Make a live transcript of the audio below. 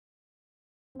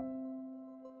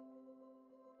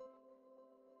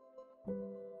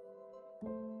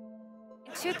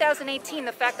2018,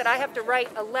 the fact that I have to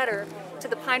write a letter to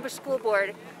the Pine Bush School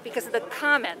Board because of the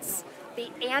comments,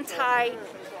 the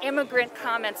anti-immigrant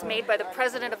comments made by the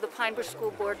president of the Pine Bush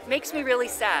School Board, makes me really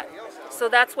sad. So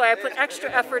that's why I put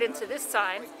extra effort into this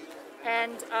sign,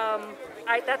 and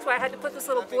that's why I had to put this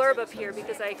little blurb up here,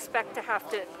 because I expect to have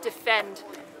to defend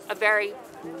a very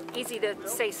easy to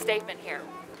say statement here.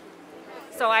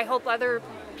 So I hope other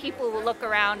people will look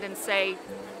around and say,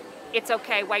 it's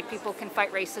okay, white people can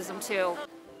fight racism too.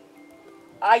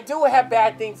 I do have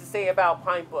bad things to say about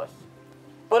Pine Bush,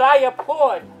 but I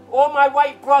applaud all my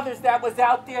white brothers that was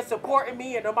out there supporting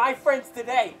me, and my friends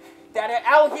today that are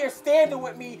out here standing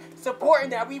with me, supporting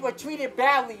that we were treated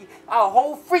badly our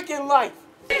whole freaking life.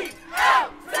 Eat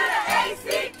out to the ACK!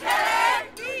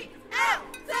 Eat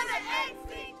out to the ACK!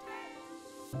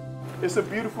 It's a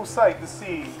beautiful sight to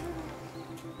see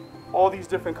all these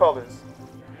different colors.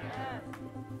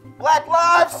 Black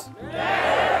lives!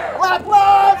 Yeah. Black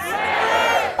lives!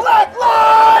 Yeah. Black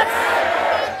lives!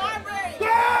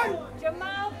 Yeah.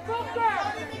 Jamal Booker!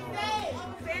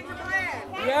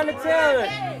 Breonna Taylor!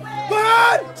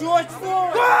 Good! George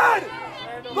Floyd! Good!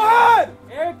 Good!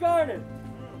 Eric Garner!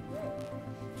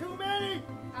 Too many!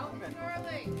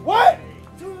 What?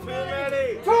 Too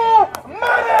many! Too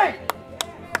many!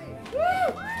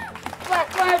 Black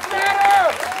Lives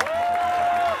Matter!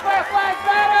 Black Lives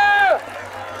Matter!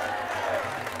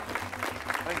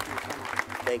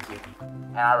 Thank you.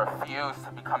 And I refuse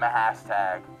to become a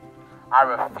hashtag. I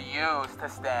refuse to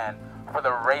stand for the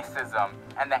racism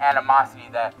and the animosity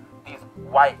that these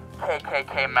white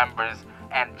KKK members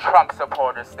and Trump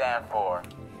supporters stand for.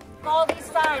 All these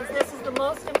signs, this is the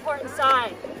most important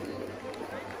sign.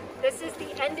 This is the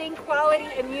Ending Quality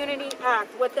Immunity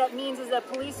Act. What that means is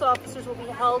that police officers will be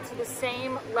held to the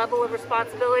same level of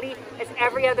responsibility as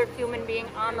every other human being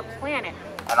on the planet.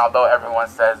 And although everyone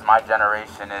says my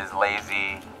generation is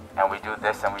lazy and we do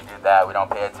this and we do that, we don't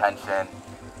pay attention,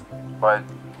 but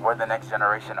we're the next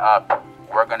generation up.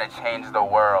 We're gonna change the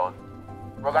world.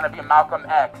 We're gonna be Malcolm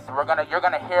X. You're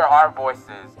gonna hear our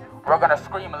voices. We're gonna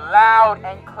scream loud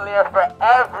and clear for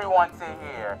everyone to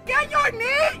hear. Get your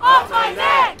knee off my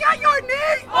neck! Get your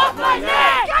knee off my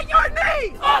neck! Get your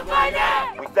knee off my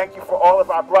neck! We thank you for all of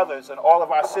our brothers and all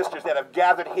of our sisters that have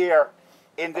gathered here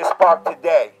in this park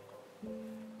today.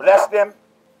 Bless them,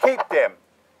 keep them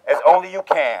as only you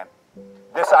can.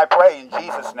 This I pray in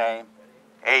Jesus' name.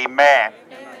 Amen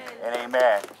and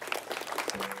amen.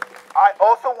 I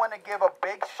also want to give a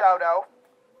big shout out,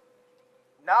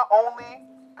 not only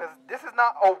because this is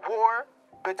not a war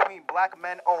between black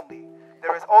men only.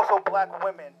 There is also black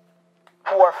women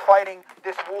who are fighting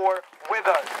this war with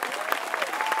us.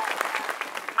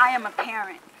 I am a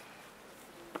parent.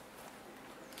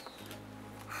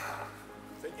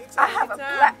 I have a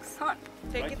black son.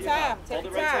 Take your time. Take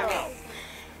your time.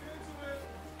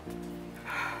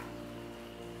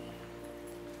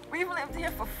 We've lived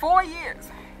here for 4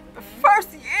 years. The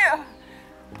first year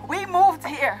we moved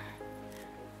here,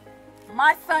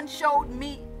 my son showed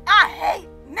me I hate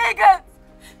niggas.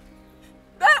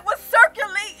 That was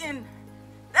circulating.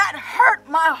 That hurt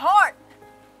my heart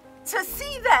to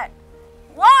see that.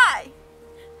 Why?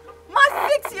 My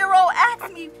 6-year-old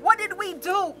asked me, what did we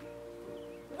do?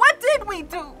 What did we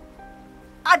do?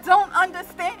 I don't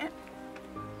understand.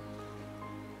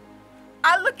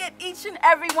 I look at each and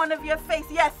every one of your face.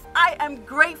 Yes, I am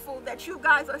grateful that you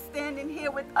guys are standing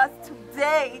here with us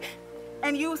today,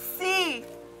 and you see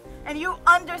and you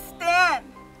understand.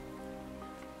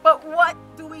 But what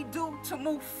do we do to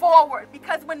move forward?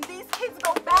 Because when these kids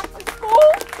go back to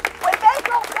school, when they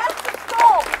go back to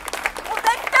school, will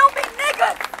they still be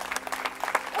niggas?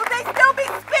 Will they still be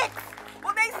spics?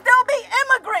 Will they still be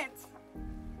immigrants?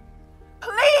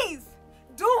 Please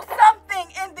do something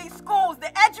in these schools,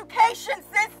 the education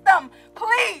system,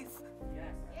 please.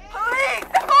 Please,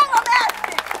 that's all I'm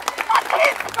asking. My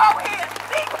kids go here,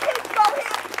 these kids go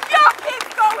here, your kids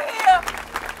go here.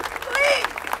 Please,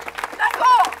 that's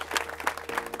all.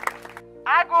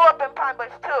 I grew up in Pine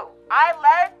Bush too. I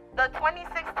led the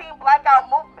 2016 blackout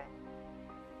movement.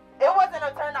 It wasn't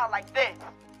a turnout like this.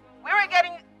 We were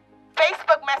getting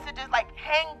Facebook messages like,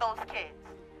 hang those kids.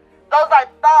 Those are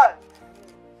thugs.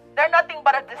 They're nothing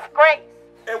but a disgrace.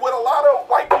 And what a lot of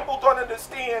white people don't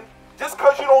understand, just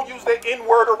because you don't use the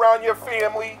N-word around your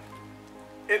family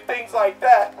and things like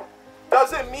that,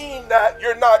 doesn't mean that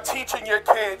you're not teaching your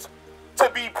kids to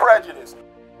be prejudiced.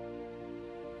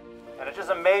 And it just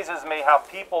amazes me how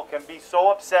people can be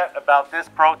so upset about this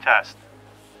protest.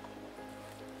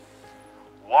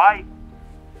 Why?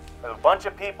 A bunch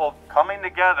of people coming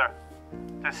together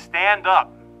to stand up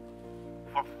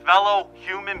for fellow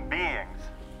human beings.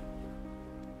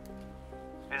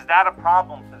 Is that a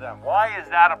problem to them? Why is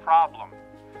that a problem?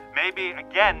 Maybe,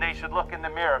 again, they should look in the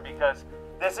mirror, because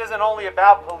this isn't only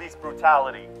about police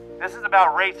brutality. This is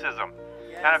about racism.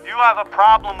 And if you have a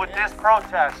problem with this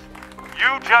protest,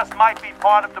 you just might be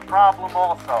part of the problem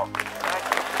also.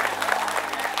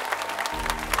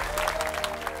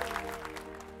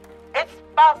 It's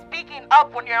about speaking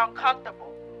up when you're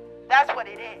uncomfortable. That's what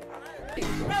it is.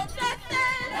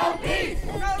 Protesters! No peace!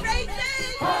 No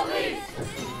racism! Police!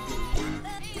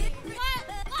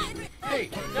 Hey,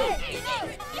 no.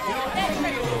 You know, it's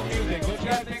pretty little music. Don't you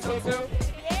guys think so too?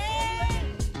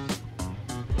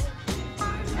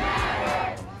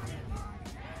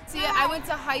 See, I went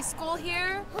to high school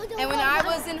here, and when I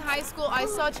was in high school, I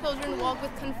saw children walk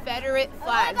with Confederate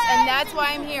flags, and that's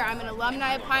why I'm here. I'm an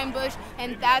alumni of Pine Bush,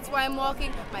 and that's why I'm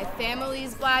walking. My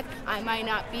family's black. I might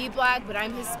not be black, but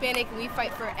I'm Hispanic, and we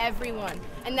fight for everyone,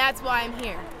 and that's why I'm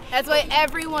here. That's why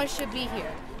everyone should be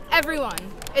here. Everyone.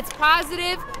 It's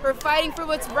positive. We're fighting for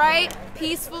what's right,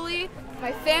 peacefully.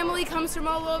 My family comes from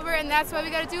all over, and that's why we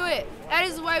gotta do it. That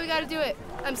is why we gotta do it.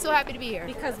 I'm so happy to be here.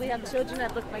 Because we have children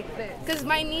that look like this. Because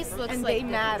my niece looks and like they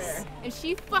this. matter. And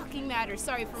she fucking matters.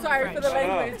 Sorry for Sorry for the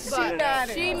language. She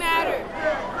matters. She matters.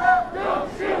 Don't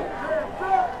shoot!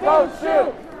 Don't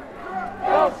shoot!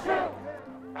 Don't shoot!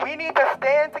 We need to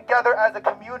stand together as a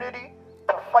community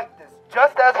to fight this,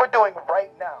 just as we're doing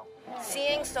right now.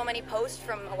 Seeing so many posts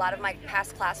from a lot of my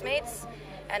past classmates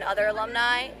and other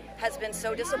alumni has been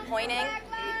so disappointing,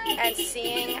 and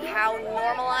seeing how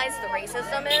normalized the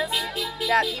racism is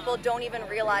that people don't even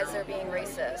realize they're being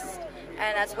racist.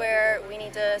 And that's where we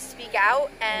need to speak out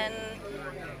and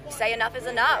say enough is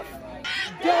enough.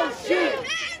 Don't shoot!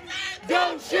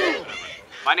 Don't shoot!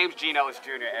 My name's Gene Ellis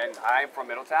Jr. and I'm from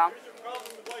Middletown.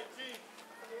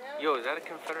 Yo, is that a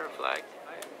Confederate flag?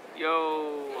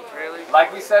 Yo, really?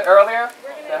 Like we said earlier,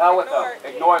 the hell with them.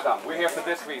 Ignore them. We're here for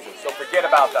this reason, so forget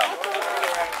about them.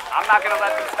 I'm not gonna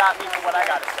let them stop me from what I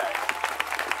gotta say.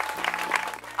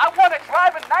 I want to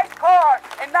drive a nice car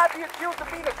and not be accused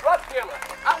of being a drug dealer.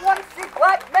 I want to see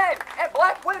black men and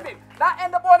black women not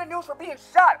end up on the news for being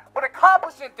shot, but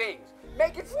accomplishing things,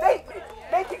 making statements,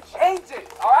 making changes,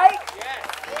 all right? Yes.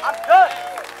 I'm done.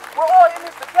 We're all in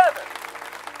this together.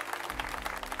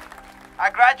 I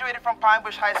graduated from Pine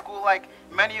Bush High School like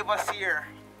many of us here.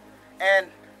 And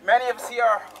many of us here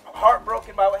are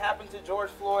heartbroken by what happened to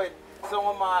George Floyd. So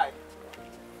am I.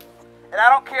 And I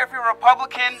don't care if you're a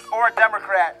Republican or a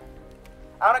Democrat.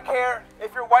 I don't care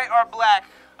if you're white or black.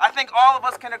 I think all of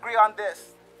us can agree on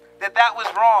this, that that was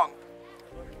wrong.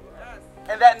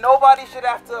 And that nobody should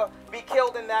have to be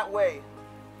killed in that way.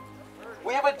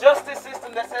 We have a justice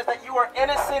system that says that you are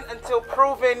innocent until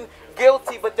proven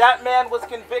guilty, but that man was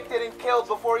convicted and killed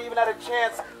before he even had a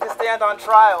chance to stand on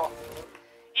trial.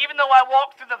 Even though I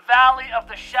walk through the valley of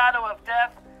the shadow of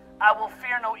death, I will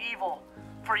fear no evil,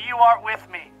 for you are with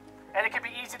me. And it could be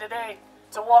easy today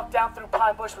to walk down through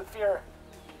Pine Bush with fear.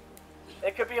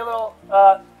 It could be a little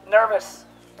nervous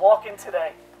walking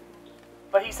today,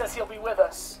 but he says he'll be with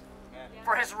us.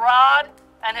 For his rod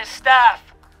and his staff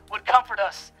would comfort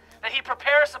us, that he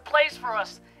prepares a place for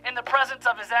us in the presence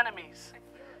of his enemies.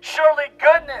 Surely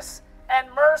goodness and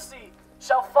mercy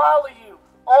shall follow you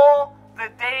all the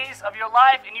days of your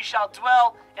life, and you shall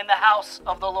dwell in the house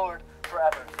of the Lord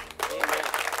forever. Amen.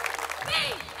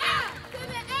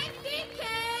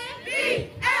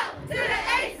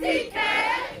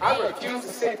 I refuse to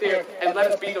sit there and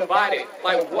let us be divided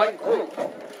by one group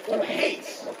who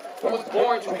hates, who was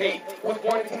born to hate, who was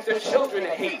born to teach their children to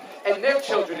hate, and their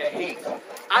children to hate.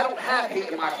 I don't have hate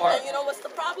in my heart. And you know what's the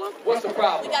problem? What's the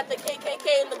problem? We got the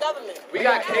KKK in the government. We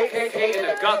got KKK in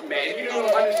the government, and you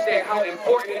don't understand how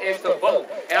important it is to vote.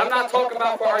 And I'm not talking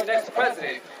about for our next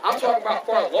president. I'm talking about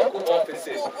for our local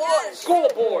offices, school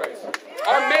boards,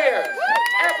 our mayors,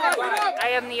 everybody. I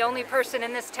am the only person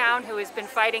in this town who has been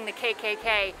fighting the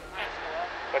KKK.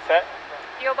 What's that?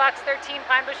 P.O. Box 13,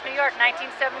 Pine Bush, New York,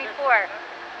 1974.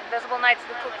 Invisible Knights of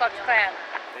the Ku Klux Klan.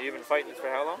 Have you been fighting this for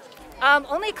how long?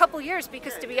 Only a couple years,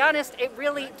 because to be honest,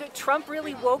 Trump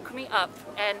really woke me up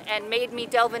and made me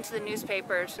delve into the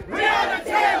newspapers. Breonna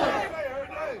Taylor!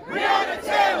 Breonna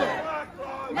Taylor!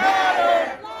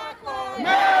 Matter!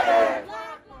 Matter!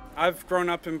 I've grown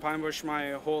up in Pine Bush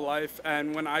my whole life,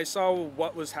 and when I saw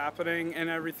what was happening and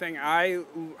everything, I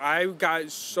got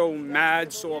so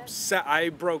mad, so upset, I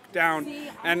broke down,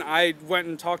 and I went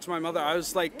and talked to my mother. I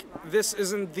was like, this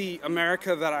isn't the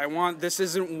America that I want, this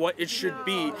isn't what it should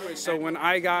be. So when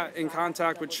I got in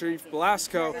contact with Chief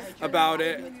Belasco about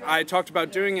it, I talked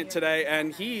about doing it today,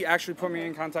 and he actually put me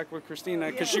in contact with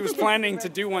Christina, because she was planning to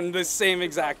do one this same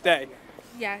exact day.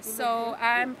 Yes, so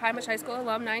I'm Pine Bush High School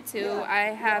alumni too. I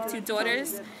have 2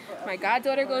 daughters. My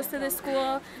goddaughter goes to this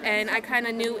school, and I kind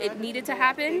of knew it needed to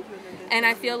happen. And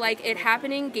I feel like it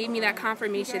happening gave me that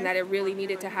confirmation that it really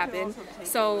needed to happen.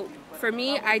 So for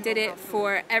me, I did it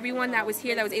for everyone that was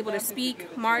here that was able to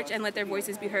speak, march, and let their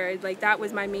voices be heard. Like, that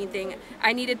was my main thing.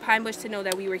 I needed Pine Bush to know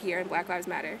that we were here and Black Lives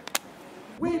Matter.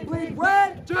 We bleed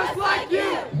red just like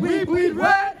you. We bleed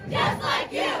red just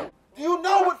like you. Do you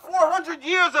know what 400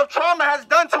 years of trauma has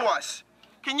done to us?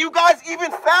 Can you guys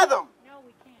even fathom? No,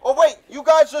 we can't. Oh wait, you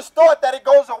guys just thought that it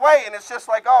goes away and it's just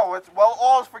like, oh, it's, well,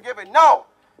 all is forgiven. No,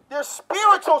 there's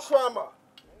spiritual trauma.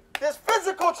 There's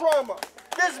physical trauma.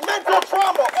 There's mental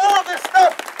trauma. All of this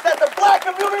stuff that the black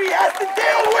community has to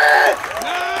deal with.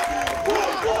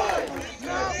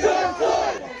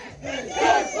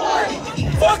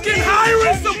 Fucking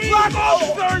hiring some black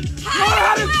officers know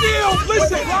how to deal.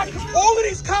 Listen, all of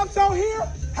these cops out here,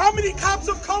 how many cops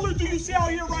of color do you see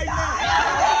out here right now?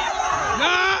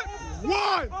 Not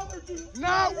one.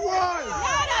 Not one.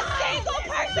 Not a single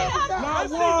person. Not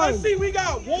one. Let's see, we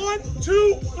got 1,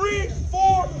 2, 3,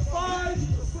 4, 5,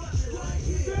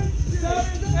 6,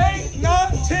 7, 8,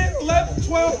 9, 10, 11,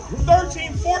 12,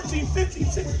 13, 14, 15,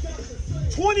 16,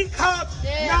 20 cops.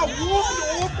 Not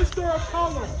one officer of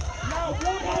color.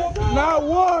 Not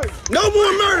one. No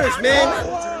more murders, man.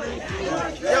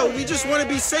 Yo, we just want to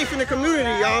be safe in the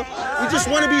community, y'all. We just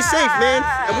want to be safe, man.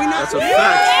 And we not. That's a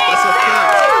fact. That's a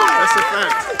fact. That's a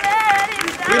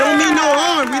fact. We don't mean no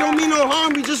harm. We don't mean no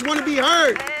harm. We just want to be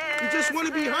heard. We just want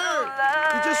to be heard.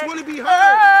 We just want to be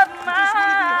heard. We just want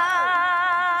to be heard.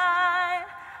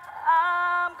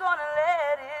 I'm gonna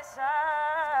let it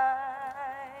shine.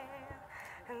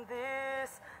 And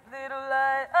this little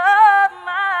light of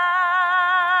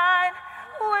mine,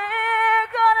 we're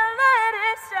gonna let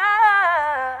it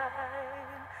shine.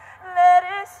 Let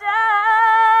it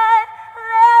shine.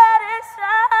 Let it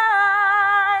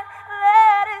shine.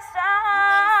 Let it shine.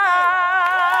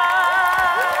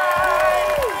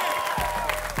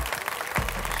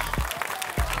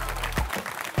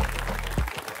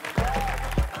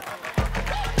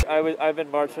 I've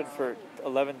been marching for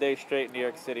 11 days straight in New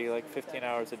York City, like 15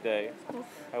 hours a day.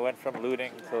 I went from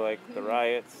looting to like the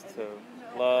riots to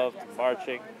love to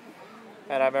marching.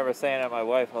 And I remember saying to my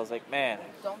wife, I was like, man,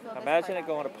 imagine it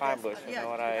going to Pine Bush. You know,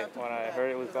 when I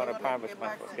heard it was going to Pine Bush, my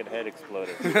fucking head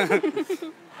exploded.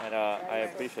 And I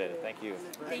appreciate it. Thank you.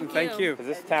 Thank you. Because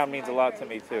this town means a lot to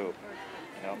me too.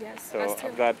 You know? Yes, so us too.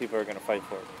 I'm glad people are going to fight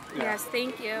for it. Yes,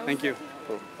 thank you. Thank you.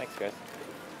 Cool. Thanks, guys.